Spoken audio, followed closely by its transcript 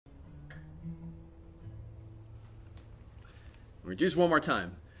We're just one more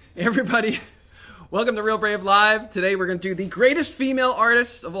time. Everybody, welcome to Real Brave Live. Today we're going to do the greatest female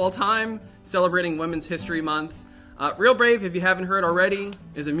artist of all time, celebrating Women's History Month. Real Brave, if you haven't heard already,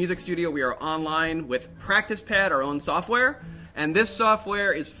 is a music studio. We are online with PracticePad, our own software. And this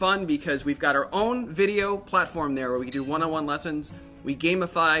software is fun because we've got our own video platform there where we can do one-on-one lessons. We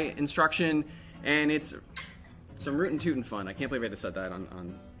gamify instruction, and it's some rootin' tootin' fun. I can't believe I just said that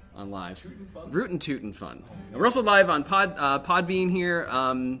on live. Rootin' tootin' fun. And we're also live on Podbean here.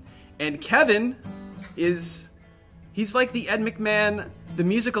 And Kevin he's like the Ed McMahon, the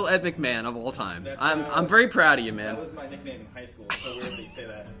musical Ed McMahon of all time. I'm very proud of you, man. That was my nickname in high school. It's so weird that you say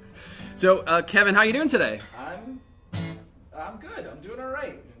that. So, Kevin, how you doing today? I'm good. I'm doing all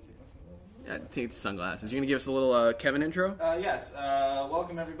right. Yeah, take the sunglasses. You gonna give us a little Kevin intro? Yes.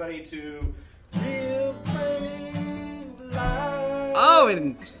 Welcome everybody to Real Brave Live. Oh,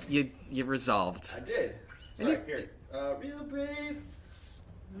 and you resolved. I did. Sorry, here. Real Brave.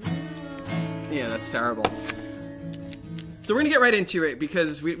 Yeah, that's terrible. So we're going to get right into it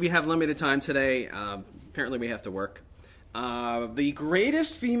because we have limited time today. Apparently we have to work. The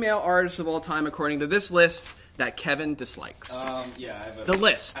greatest female artist of all time according to this list that Kevin dislikes. Yeah, I have the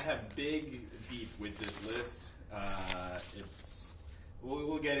list. I have big beef with this list.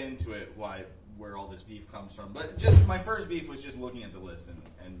 We'll get into it, where all this beef comes from. But just my first beef was just looking at the list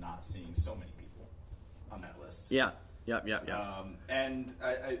and not seeing so many people on that list. Yeah. Yep. And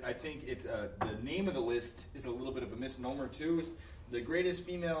I think it's the name of the list is a little bit of a misnomer too. It's the greatest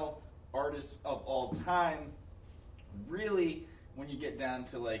female artists of all time. Really, when you get down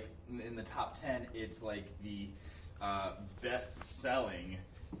to like in the top 10, it's like the best-selling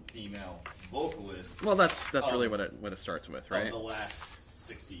female vocalists. Well, that's really what it starts with, right? Of the last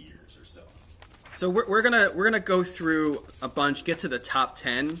 60 years or so. So we're gonna go through a bunch, get to the top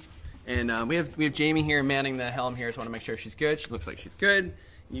 10. And we have Jamie here manning the helm here, so I want to make sure she's good. She looks like she's good.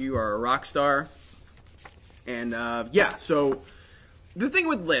 You are a rock star. And so the thing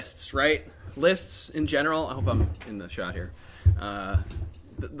with lists, right? Lists in general, I hope I'm in the shot here.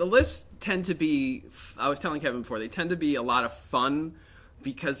 The lists tend to be, I was telling Kevin before, they tend to be a lot of fun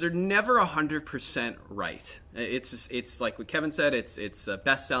because they're never 100% right. It's like what Kevin said, it's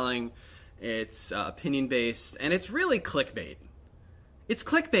best-selling, it's opinion-based, and it's really clickbait. It's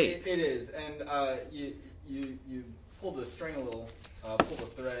clickbait. It is, and you pull the string a little, pull the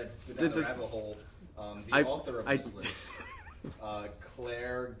thread, go down the rabbit hole. The author of this list,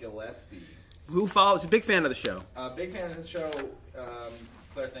 Claire Gillespie, who follows, a big fan of the show. Big fan of the show.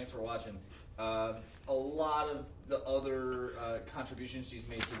 Claire, thanks for watching. A lot of the other contributions she's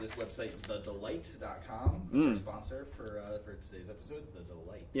made to this website, thedelight.com, which is our sponsor for today's episode, The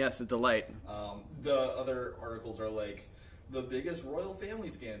Delight. Yes, The Delight. The other articles are like the biggest royal family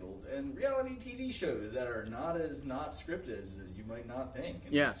scandals and reality TV shows that are not as not scripted as you might not think.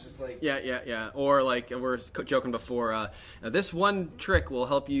 And yeah. It's just like yeah. Or like we were joking before, this one trick will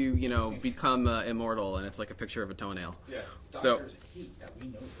help you, become immortal, and it's like a picture of a toenail. Yeah. Doctors hate that we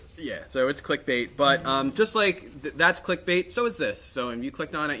know this. Yeah. So it's clickbait, but just like that's clickbait, so is this. So if you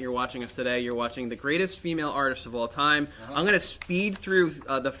clicked on it, you're watching us today. You're watching the greatest female artist of all time. I'm gonna speed through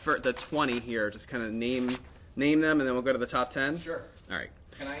the 20 here, just kind of name them, and then we'll go to the top 10? Sure. All right.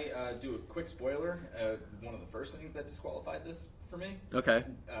 Can I do a quick spoiler? One of the first things that disqualified this for me. Okay.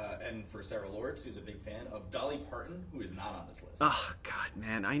 And for Sarah Lords, who's a big fan of Dolly Parton, who is not on this list. Oh, God,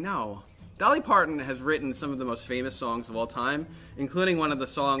 man, I know. Dolly Parton has written some of the most famous songs of all time, including one of the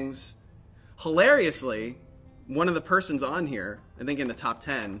songs, hilariously, one of the persons on here, I think in the top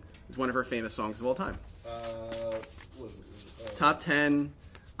 10, is one of her famous songs of all time. Top 10,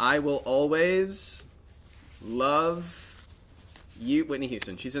 I Will Always Love You, Whitney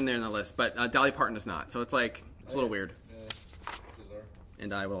Houston. She's in there in the list, but Dolly Parton is not. So it's like, it's a little weird. Bizarre.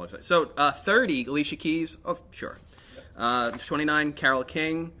 And I Will Always. So 30, Alicia Keys. Oh, sure. 29, Carole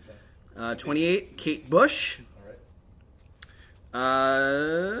King. 28, Kate Bush. All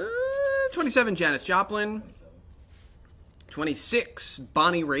right. 27, Janis Joplin. 26,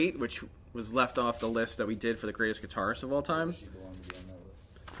 Bonnie Raitt, which was left off the list that we did for the greatest guitarist of all time. She belonged to be on that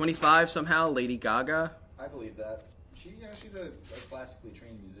list. 25, somehow, Lady Gaga. I believe that. She's a classically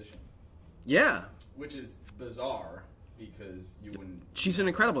trained musician. Yeah. Which is bizarre because you wouldn't. She's an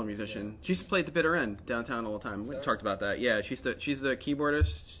incredible musician. She used to play at the bitter end downtown all the time. We talked about that. Yeah, she's the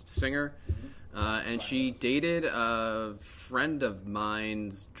keyboardist, singer, and she dated a friend of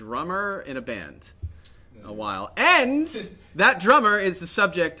mine's drummer in a band a while. And that drummer is the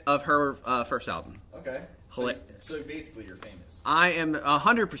subject of her first album. Okay. So basically you're famous. I am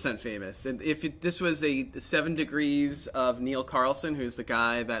 100% famous. And if this was a 7 Degrees of Neil Carlson, who's the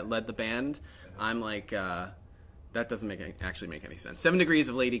guy that led the band, I'm like That doesn't actually make any sense. 7 Degrees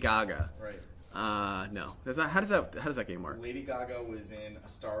of Lady Gaga. Right. No. How does that game work? Lady Gaga was in A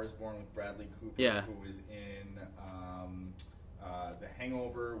Star Is Born with Bradley Cooper. Yeah. Who was in The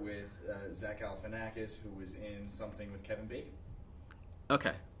Hangover with Zach Galifianakis, who was in something with Kevin Bacon.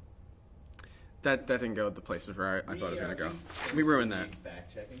 Okay. That didn't go the places where I thought it was going to go. We ruined that.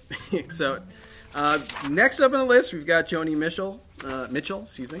 Fact checking. So, next up on the list, we've got Joni Mitchell.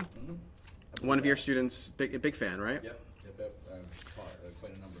 Excuse me. Mm-hmm. One of your students, big fan, right? Yep. I've taught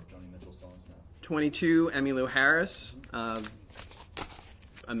quite a number of Joni Mitchell songs now. 22, Emmylou Harris.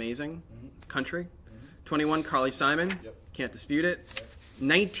 Amazing. Mm-hmm. Country. 21, Carly Simon. Yep. Can't dispute it. Yep.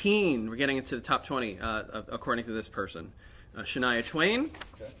 19, we're getting into the top 20, according to this person. Shania Twain.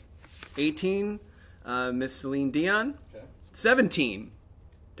 Okay. 18, Miss Celine Dion. Okay. 17,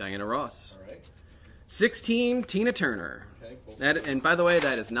 Diana Ross. All right. 16, Tina Turner. Okay. Cool. And by the way,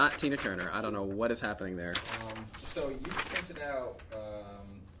 that is not Tina Turner. I don't know what is happening there. So you printed out.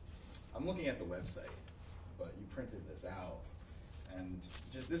 I'm looking at the website, but you printed this out, and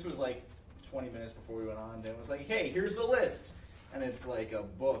this was like 20 minutes before we went on. And it was like, hey, here's the list, and it's like a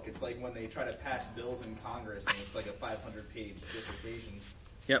book. It's like when they try to pass bills in Congress, and it's like a 500-page dissertation.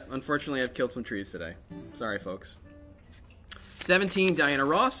 Yep, unfortunately, I've killed some trees today. Sorry, folks. 17, Diana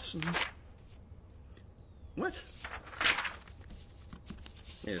Ross. What?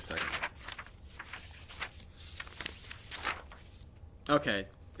 Wait a second. Okay,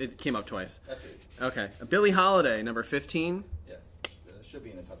 it came up twice. That's it. Okay, Billie Holiday, number 15. Yeah, should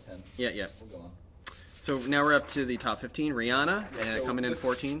be in the top 10. Yeah. We'll go on. So now we're up to the top 15. Rihanna, Yeah, so coming in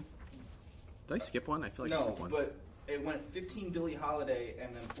 14. Did I skip one? I feel like I No, skipped one. but it went 15 Billie Holiday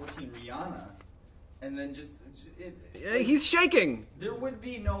and then 14 Rihanna, and then Yeah, he's shaking. there would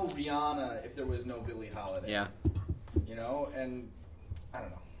be no Rihanna if there was no Billie Holiday. Yeah, You know, and I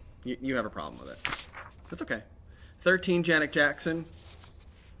don't know. you have a problem with it. That's okay. 13, Janet Jackson.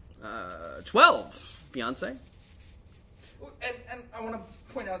 12, Beyonce. And I want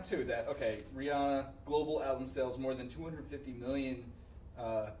to point out too that Rihanna global album sales more than 250 million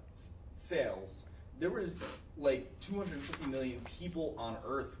sales. There was like 250 million people on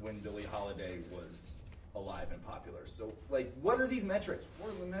Earth when Billie Holiday was alive and popular. So like, what are these metrics?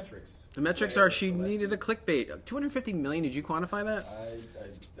 What are the metrics? The metrics are she needed a clickbait. 250 million. Did you quantify that?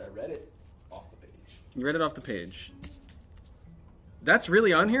 I read it off the page. You read it off the page. That's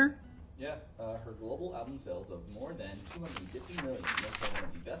really on here? Yeah, her global album sales of more than 250 million makes her one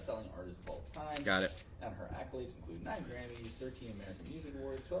of the best-selling artists of all time. Got it. And her accolades include 9 Grammys, 13 American Music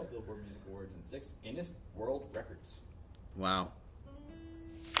Awards, 12 Billboard Music Awards, and 6 Guinness World Records. Wow.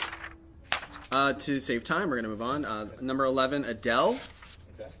 To save time, we're going to move on. Number 11, Adele.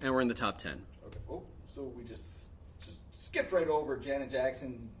 Okay. And we're in the top 10. Okay. Oh, so we just skipped right over Janet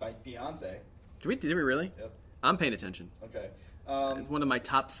Jackson by Beyonce. Did we really? Yep. I'm paying attention. Okay. It's one of my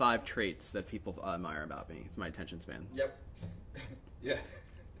top 5 traits that people admire about me. It's my attention span. Yep. Yeah.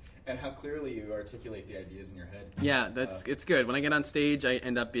 And how clearly you articulate the ideas in your head. Yeah, it's good. When I get on stage, I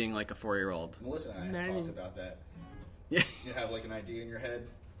end up being like a 4-year-old. Melissa and I have talked about that. Yeah. You have like an idea in your head,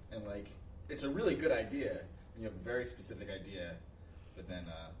 and like it's a really good idea, and you have a very specific idea, but then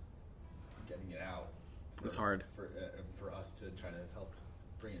getting it out. It's hard. For us to try to help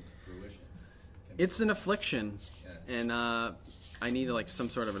bring it to fruition. It's an affliction, Yeah. and I need like some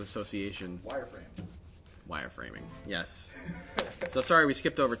sort of an association. Wireframe. Wireframing, yes. So sorry, we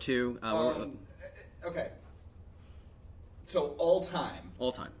skipped over 2. Okay. So all time.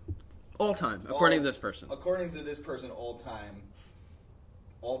 All time, according to this person. According to this person, all time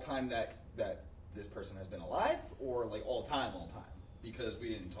that this person has been alive, or like all time, because we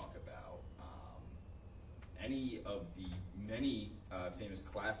didn't talk about any of the many famous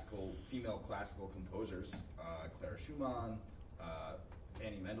female classical composers, Clara Schumann,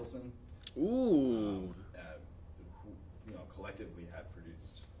 Fanny Mendelssohn. Ooh. Who collectively have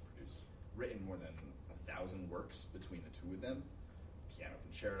written more than 1,000 works between the two of them, piano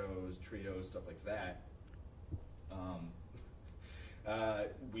concertos, trios, stuff like that.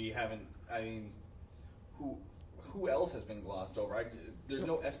 We haven't. I mean, who else has been glossed over? There's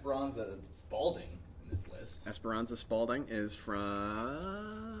no Esperanza Spalding in this list. Esperanza Spalding is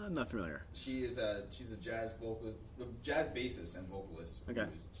from... I'm not familiar. She's a jazz vocalist, jazz bassist and vocalist Okay.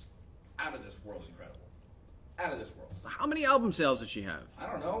 who's just out of this world incredible. Out of this world. How many album sales does she have? I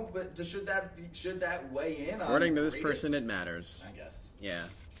don't know, but should that weigh in? According on to this greatest? person, it matters. I guess. Yeah.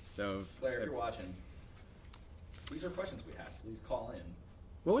 So, Claire, if you're watching, these are questions we have. Please call in.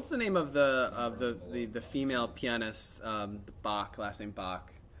 well, what's the name of the female pianist, Bach, last name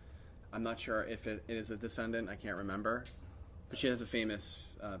Bach? I'm not sure if it is a descendant. I can't remember. But she has a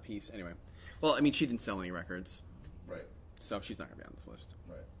famous piece. Anyway. Well, I mean, she didn't sell any records. Right. So she's not going to be on this list.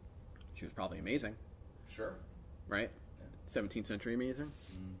 Right. She was probably amazing, Sure. right? Yeah. 17th century amazing.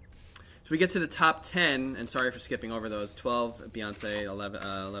 Mm. So we get to the top 10, and sorry for skipping over those. 12, Beyonce,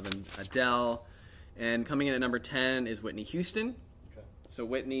 11 Adele, and coming in at number 10 is Whitney Houston. Okay. So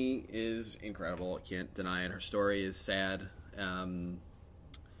Whitney is incredible. I can't deny it. Her story is sad.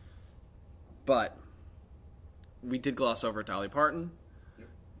 But we did gloss over Dolly Parton. Yep.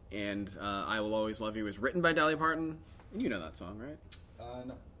 And I Will Always Love You was written by Dolly Parton. You know that song, right?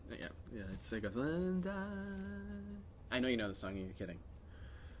 No. Yeah. It goes, and I know you know the song. You're kidding.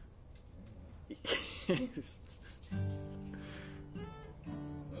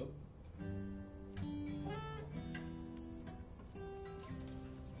 Nope.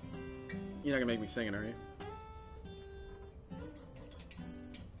 You're not gonna make me sing it, are you?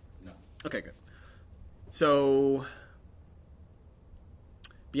 No. Okay, good. So,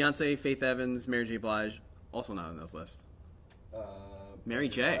 Beyonce, Faith Evans, Mary J. Blige, also not on this list, Mary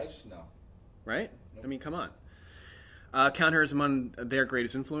J. Blige? No. right? Nope. I mean, come on. Count her as among their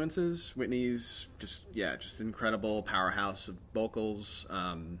greatest influences. Whitney's just an incredible powerhouse of vocals.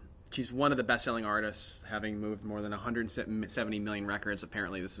 She's one of the best-selling artists, having moved more than 170 million records.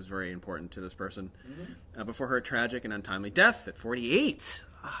 Apparently, this is very important to this person. Mm-hmm. Before her tragic and untimely death at 48.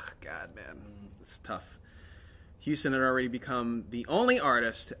 Oh, God, man. It's tough. Houston had already become the only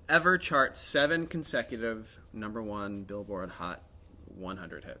artist to ever chart 7 consecutive #1 Billboard Hot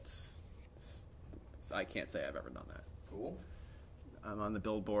 100 hits. I can't say I've ever done that. Cool. I'm on the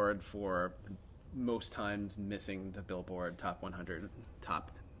Billboard for most times missing the Billboard top 100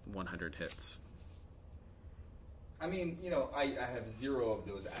 hits. I mean, I have 0 of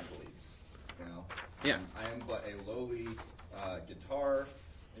those accolades. Yeah. I am but a lowly guitar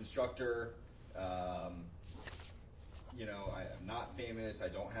instructor. I am not famous. I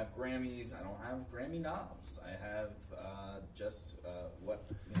don't have Grammys. I don't have Grammy noms. I have just a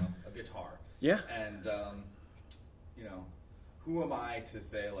guitar. Yeah. And who am I to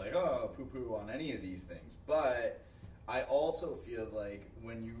say like, oh, poo-poo on any of these things? But I also feel like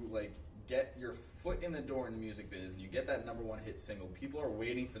when you get your foot in the door in the music biz and you get that #1 hit single, people are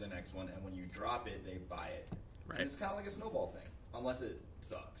waiting for the next one, and when you drop it, they buy it. Right. And it's kind of like a snowball thing, unless it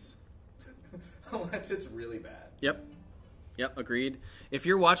sucks. Unless it's really bad. Yep, agreed. If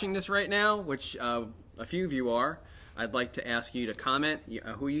you're watching this right now, which a few of you are, I'd like to ask you to comment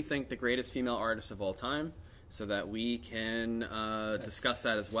who you think the greatest female artist of all time, so that we can discuss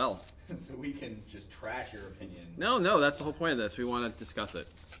that as well. So we can just trash your opinion. No, that's the whole point of this. We want to discuss it,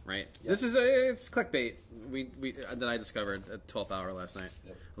 right? Yep. This is it's clickbait. We that I discovered at 12th hour last night.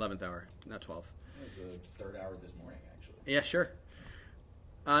 Yep. 11th hour, not 12. It was the 3rd hour this morning, actually. Yeah, sure.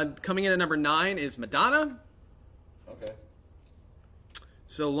 Coming in at number 9 is Madonna. Okay.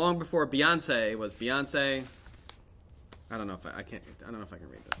 So long before Beyonce was Beyonce. I don't know if I can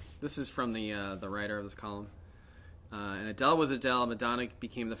read this. This is from the writer of this column. And Adele was Adele. Madonna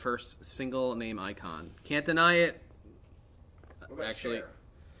became the first single name icon. Can't deny it. What about Actually, Cher?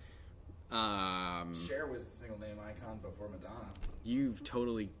 Cher was a single name icon before Madonna. You've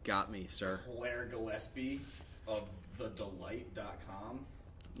totally got me, sir. Claire Gillespie of thedelight.com.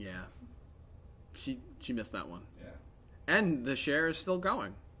 Yeah. She missed that one. Yeah. And the Cher is still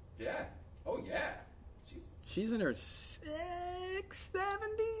going. Yeah. Oh, yeah. She's in her 70s?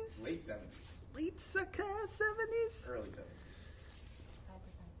 Late 70s. Late 70s? Early 70s.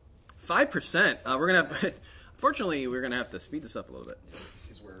 5%. We're going to unfortunately, we're going to have to speed this up a little bit.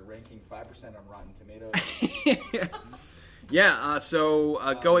 Because we're ranking 5% on Rotten Tomatoes. Yeah,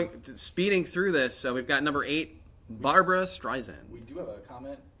 speeding through this, we've got number 8, Barbara Streisand. We do have a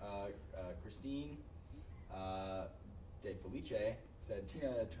comment. Christine De Felice said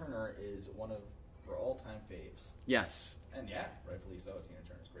Tina Turner is one of her all-time faves. Yes. And yeah, rightfully so. Tina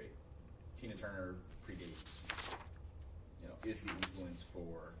Turner's great. Tina Turner predates, is the influence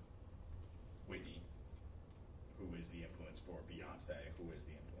for Whitney, who is the influence for Beyonce, who is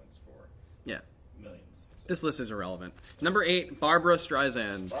the influence for millions. So. This list is irrelevant. Number 8, Barbara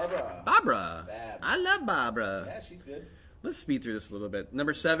Streisand. Barbara. Babs. I love Barbara. Yeah, she's good. Let's speed through this a little bit.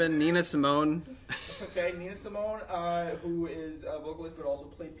 Number 7, Nina Simone. Okay, Nina Simone, who is a vocalist but also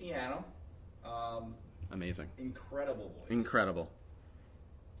played piano. Amazing. Incredible voice. Incredible.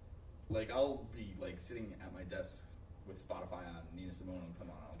 I'll be sitting at my desk with Spotify on Nina Simone, and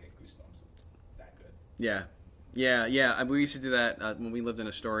come on, I'll get goosebumps. It's that good. Yeah. We used to do that when we lived in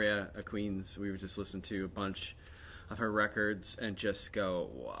Astoria, Queens. We would just listen to a bunch of her records and just go,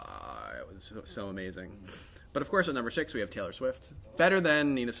 wow, it was so amazing. But of course, at number 6, we have Taylor Swift. Better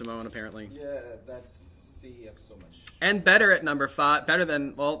than Nina Simone, apparently. Yeah, that's see, you have so much. And better at number 5. Better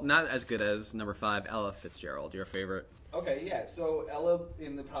than, well, not as good as number 5, Ella Fitzgerald. Your favorite? Okay, yeah. So Ella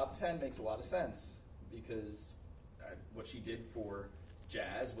in the top 10 makes a lot of sense because what she did for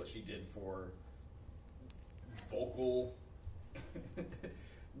jazz, what she did for vocal,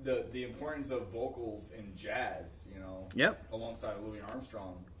 the importance of vocals in jazz, you know, Yep. alongside Louis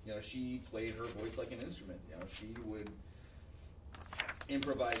Armstrong. You know, she played her voice like an instrument. You know, she would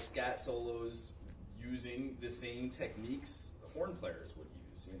improvise scat solos using the same techniques horn players would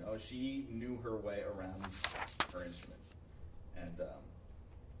use. You know, she knew her way around her instrument, and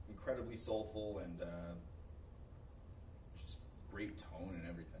incredibly soulful and just great tone and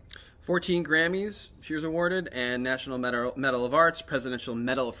everything. 14 Grammys she was awarded, and National Medal of Arts, Presidential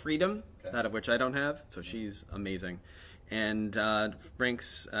Medal of Freedom, Okay. that of which I don't have, so she's amazing. And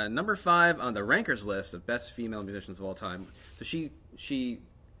ranks number 5 on the Rankers list of best female musicians of all time. So she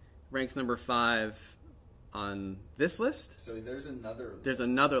ranks number 5 on this list. So there's another. There's list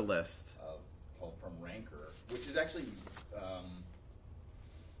another list. called From Ranker, which is actually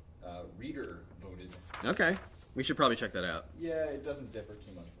reader voted. Okay, we should probably check that out. Yeah, it doesn't differ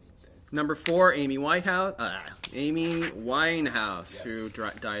too much from this one. Number 4, Amy Winehouse. Amy Winehouse, Yes. who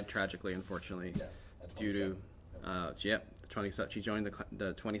died tragically, unfortunately, Yes, at due 27. to 27. She joined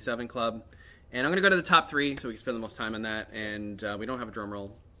the 27 Club. And I'm going to go to the top 3 so we can spend the most time on that. And we don't have a drum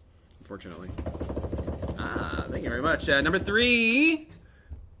roll, unfortunately. Thank you very much. Number 3,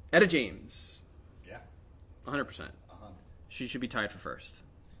 Etta James. Yeah. 100%. Uh-huh. She should be tied for first.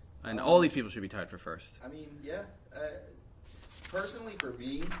 And all these people should be tied for first. I mean, yeah. Personally, for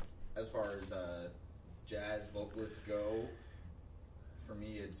me, as far as jazz vocalists go, for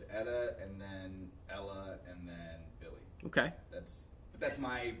me it's Etta, and then Ella, and then Billy. Okay. That's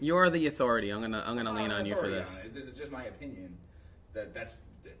my. You're the authority. I'm gonna I'm lean not on you for authority this. on it. This is just my opinion. That's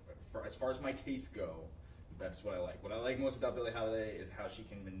as far as my tastes go. That's what I like. What I like most about Billie Holiday is how she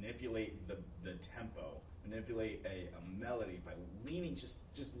can manipulate the tempo, manipulate a melody by leaning, just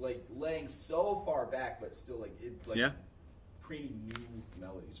like laying so far back, but still Yeah. creating new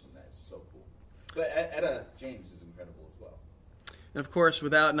melodies from that. It's so cool. But Etta James is incredible as well. And of course,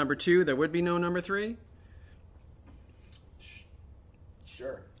 without number 2, there would be no number 3.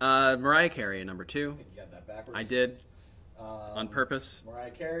 Sure. Mariah Carey, number 2. I think you got that backwards. I did on purpose.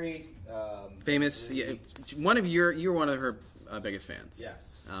 Mariah Carey. Famous. really- Yeah, you're one of her biggest fans.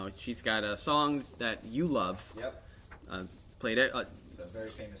 Yes. She's got a song that you love. Yep. Played it It's a very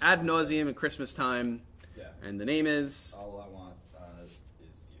famous. ad song. nauseum at Christmas time, Yeah. and the name is All I want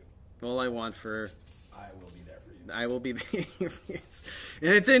is you. "All I Want for." I will be there for you. I will be,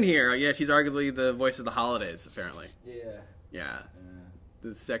 and it's in here. Yeah, she's arguably the voice of the holidays. Apparently, Yeah. yeah,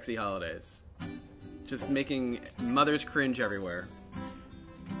 the sexy holidays, just making mothers cringe everywhere.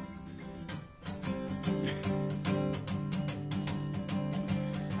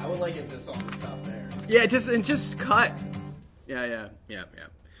 I would like if this song would stop there. Yeah, just cut. Yeah.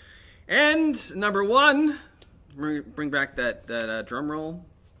 And number 1, bring back that drum roll.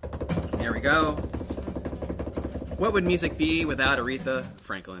 There we go. What would music be without Aretha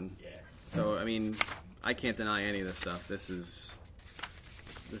Franklin? Yeah. So I mean, I can't deny any of this stuff. This is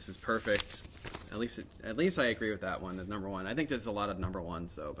perfect. At least I agree with that one. The number 1. I think there's a lot of number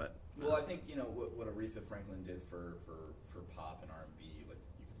 1s though, but Well, I think what Aretha Franklin did for pop and R&B, like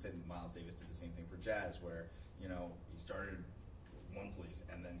you could say Miles Davis did the same thing for jazz, where he started one place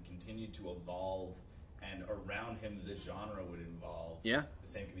and then continued to evolve, and around him the genre would evolve. Yeah. The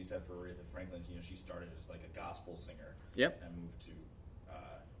same can be said for Aretha Franklin. She started as like a gospel singer. Yep. And moved to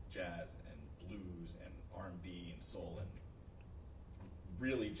jazz and blues and R&B and soul, and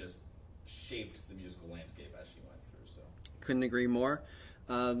really just shaped the musical landscape as she went through. So. couldn't agree more.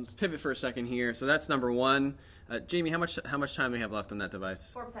 Let's pivot for a second here. So that's number 1. Jamie, how much time do we have left on that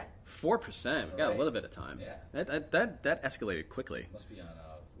device? 4%. 4%. We've got a Alright. little bit of time. Yeah. That escalated quickly. Must be on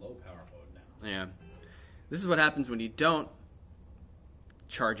low power mode now. Yeah. This is what happens when you don't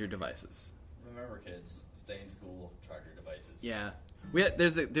charge your devices. Remember, kids, stay in school, charge your devices. Yeah.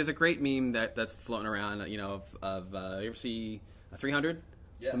 There's a great meme that's floating around, of you ever see 300?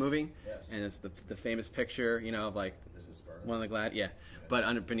 Yes. The movie? Yes. And it's the famous picture, of like This is Sparta. one of the glad, yeah. But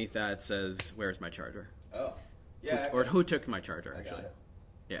underneath that it says, "Where's my charger?" Oh. Yeah. Or who took my charger, I got actually. it.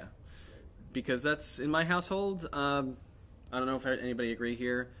 Yeah. Because that's in my household. I don't know if anybody agree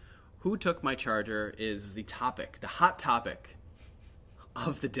here. Who took my charger is the hot topic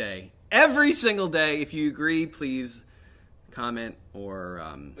of the day. Every single day. If you agree, please comment or.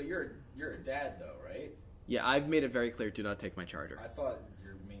 But you're a dad though, right? Yeah, I've made it very clear. Do not take my charger. I thought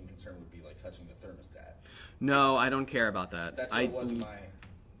your main concern would be like touching the thermostat. No, I don't care about that. That's what was in my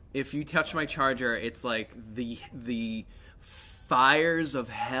if you touch my charger, it's like the fires of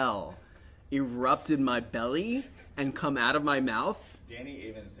hell erupt in my belly and come out of my mouth. Danny,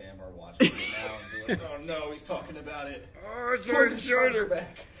 Ava, and Sam are watching it now and be like, "Oh no, he's talking about it." Oh, Turn the charger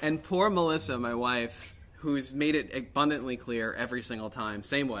back. And poor Melissa, my wife, who's made it abundantly clear every single time,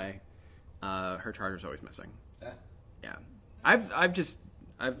 same way, her charger's always missing. Yeah,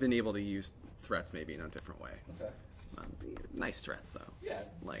 I've been able to use threats maybe in a different way. Okay. Nice threats though. Yeah.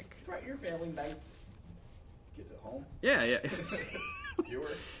 Like Threat your family, nice. Kids at home. yeah.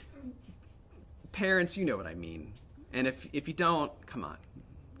 Viewer. Parents, you know what I mean. And if you don't, come on,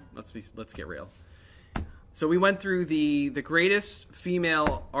 let's get real. So we went through the greatest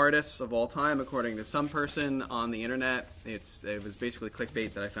female artists of all time, according to some person on the internet. It was basically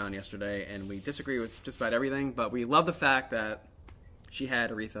clickbait that I found yesterday, and we disagree with just about everything. But we love the fact that she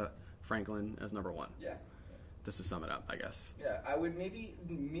had Aretha Franklin as number one. Yeah. Just to sum it up, I guess. Yeah, I would maybe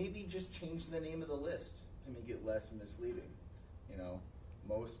just change the name of the list to make it less misleading. You know,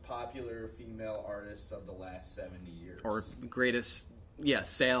 most popular female artists of the last 70 years. Or greatest,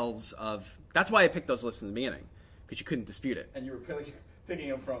 sales of... That's why I picked those lists in the beginning, because you couldn't dispute it. And you were picking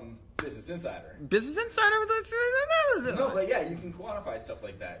them from Business Insider. Business Insider? No, but yeah, you can quantify stuff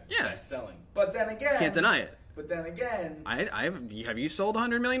like that. Yeah. Best selling. But then again... Can't deny it. But then again... have you sold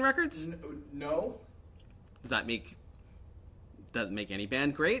 100 million records? No. Does that make any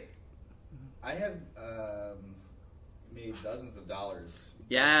band great? I have made dozens of dollars.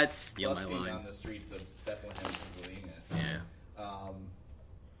 Yeah, it's steal my busking line. on the streets of Bethlehem, Pennsylvania. Yeah.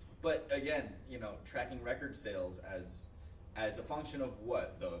 But again, you know, tracking record sales as a function of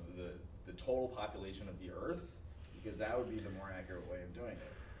what the total population of the Earth, because that would be the more accurate way of doing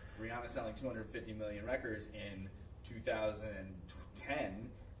it. Rihanna selling 250 million records in 2010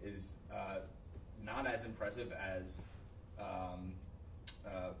 is not as impressive as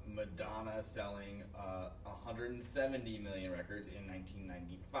Madonna selling 170 million records in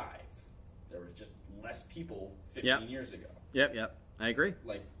 1995. There was just less people 15 years ago. Yep. I agree.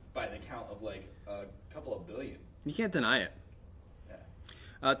 Like, by the count of like a couple of billion. You can't deny it.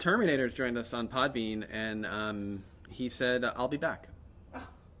 Yeah. Terminator's joined us on Podbean, and he said, "I'll be back." Ah,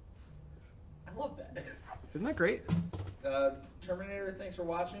 I love that. Isn't that great? Terminator, thanks for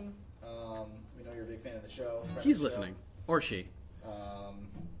watching. We know you're a big fan of the show. He's listening. Or she.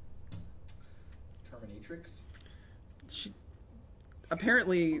 Terminatrix.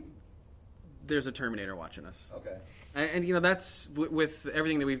 Apparently, there's a Terminator watching us. Okay. And you know, that's with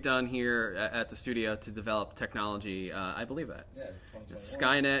everything that we've done here at the studio to develop technology. I believe that. Yeah,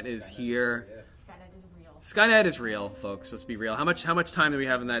 Skynet is here. Yeah. Skynet is real. Skynet is real, folks. Let's be real. How much time do we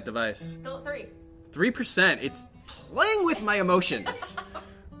have in that device? Still at 3. 3%. It's playing with my emotions.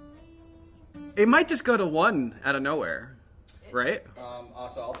 It might just go to 1 out of nowhere, right?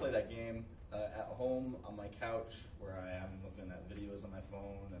 Also, I'll play that game at home on my couch where I am looking at videos on my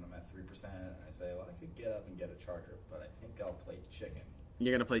phone, and I'm at 3%. And I say, well, I could get up and get a charger, but I think I'll play chicken.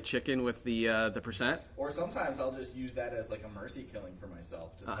 You're gonna play chicken with the percent? Or sometimes I'll just use that as like a mercy killing for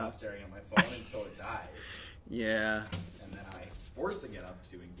myself to stop staring at my phone until it dies. Yeah. And then I force to get up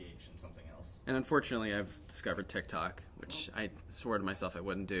to engage in something else. And unfortunately, I've discovered TikTok, which I swore to myself I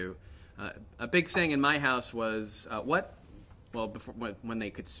wouldn't do. A big saying in my house was what? Well, before they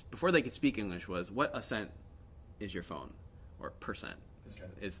could speak English was what a cent is your phone, or percent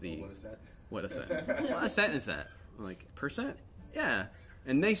is the Well, what is that? what a cent? What a cent is that? I'm like, percent? Yeah,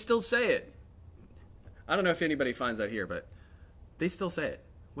 and they still say it. I don't know if anybody finds that here, but they still say it.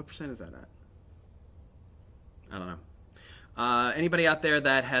 What percent is that at? I don't know. Anybody out there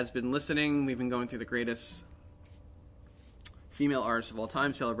that has been listening, we've been going through the greatest female artists of all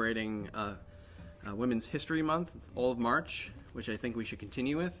time, celebrating Women's History Month, all of March, which I think we should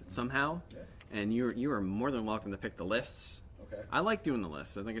continue with somehow. Yeah. And you are more than welcome to pick the lists. Okay. I like doing the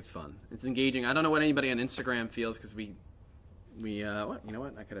lists. I think it's fun. It's engaging. I don't know what anybody on Instagram feels because we what? You know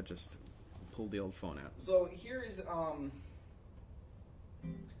what? I could have just pulled the old phone out. So here is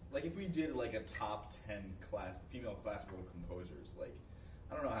like if we did like a top 10 female classical composers, like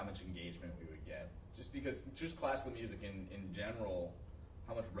I don't know how much engagement we would get. Just because just classical music in general,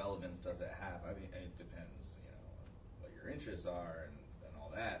 how much relevance does it have? I mean, it depends, you know, what your interests are and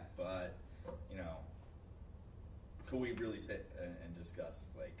all that. But you know, could we really sit and discuss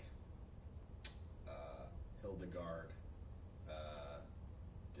like Hildegard, I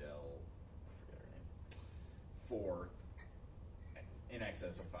forget her name, for in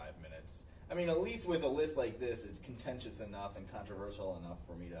excess of 5 minutes? I mean, at least with a list like this, it's contentious enough and controversial enough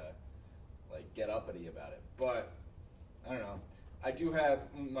for me to like get uppity about it. But I don't know. I do have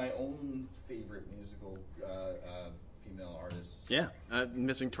my own favorite musical female artists. Yeah,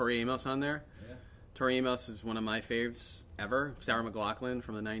 missing Tori Amos on there. Yeah. Tori Amos is one of my faves ever. Sarah McLachlan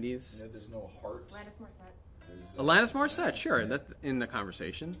from the 90s. You know, there's no heart. Alanis Morissette. Alanis Morissette, sure, that's in the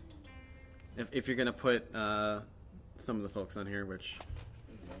conversation. If you're gonna put some of the folks on here, which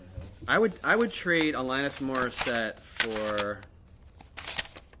I would trade Alanis Morissette for.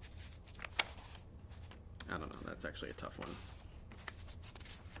 I don't know. That's actually a tough one.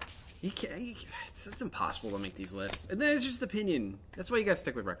 It's impossible to make these lists, and then it's just opinion. That's why you got to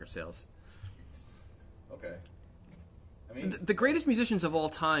stick with record sales. Okay. I mean, The greatest musicians of all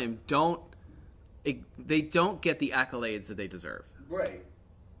time don't get the accolades that they deserve. Right.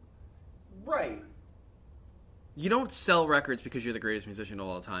 Right. You don't sell records because you're the greatest musician of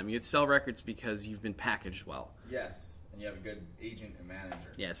all time. You sell records because you've been packaged well. Yes, and you have a good agent and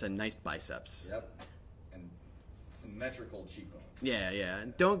manager. Yes, and nice biceps. Yep. And symmetrical cheekbones. Yeah.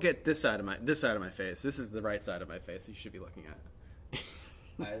 Don't get this side of my face. This is the right side of my face you should be looking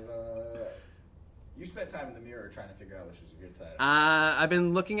at. You spent time in the mirror trying to figure out which was a good side. I've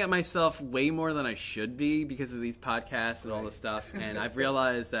been looking at myself way more than I should be because of these podcasts and all this stuff, and I've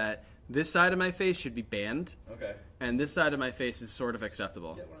realized that this side of my face should be banned, Okay. and this side of my face is sort of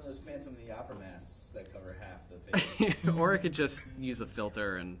acceptable. Get one of those Phantom of the Opera masks that cover half the face. Or I could just use a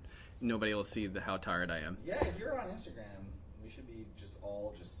filter and nobody will see how tired I am. Yeah, if you're on Instagram, we should be just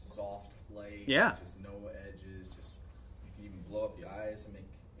all just soft light. Yeah. Just no edges. Just you can even blow up the eyes and make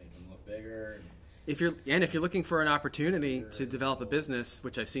them look bigger. If you're looking for an opportunity to develop a business,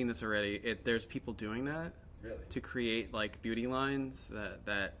 which I've seen this already, there's people doing that. Really? To create like beauty lines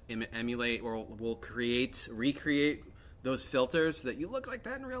that emulate or will recreate those filters that you look like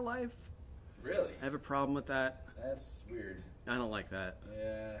that in real life. Really? I have a problem with that. That's weird. I don't like that.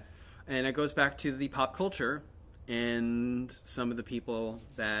 Yeah. And it goes back to the pop culture and some of the people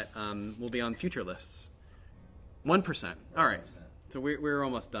that will be on future lists. 1%. All right. 1%. So we're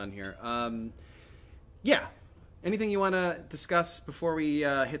almost done here. Yeah. Anything you want to discuss before we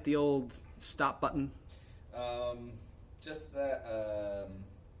hit the old stop button? Just that.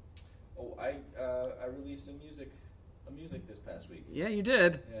 I released a music this past week. Yeah, you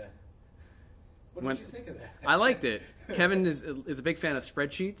did. Yeah. What did you think of that? I liked it. Kevin is a big fan of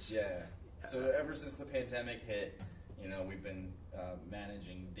spreadsheets. Yeah. So ever since the pandemic hit, we've been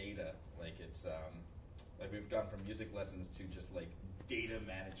managing data. Like it's like we've gone from music lessons to just like data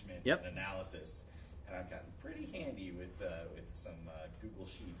management and analysis. And I've gotten pretty handy with some Google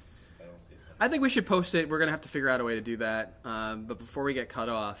Sheets. If I don't say something. I think we should post it. We're going to have to figure out a way to do that. But before we get cut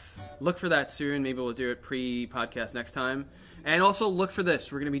off, look for that soon. Maybe we'll do it pre-podcast next time. And also look for this.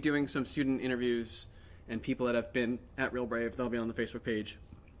 We're going to be doing some student interviews and people that have been at Real Brave. They'll be on the Facebook page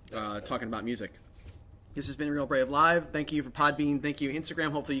talking about music. This has been Real Brave Live. Thank you for Podbean. Thank you,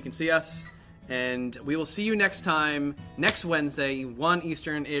 Instagram. Hopefully you can see us. And we will see you next time, next Wednesday, 1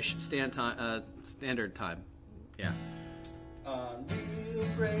 Eastern-ish standard time. Yeah. Real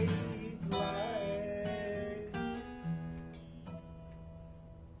Brave.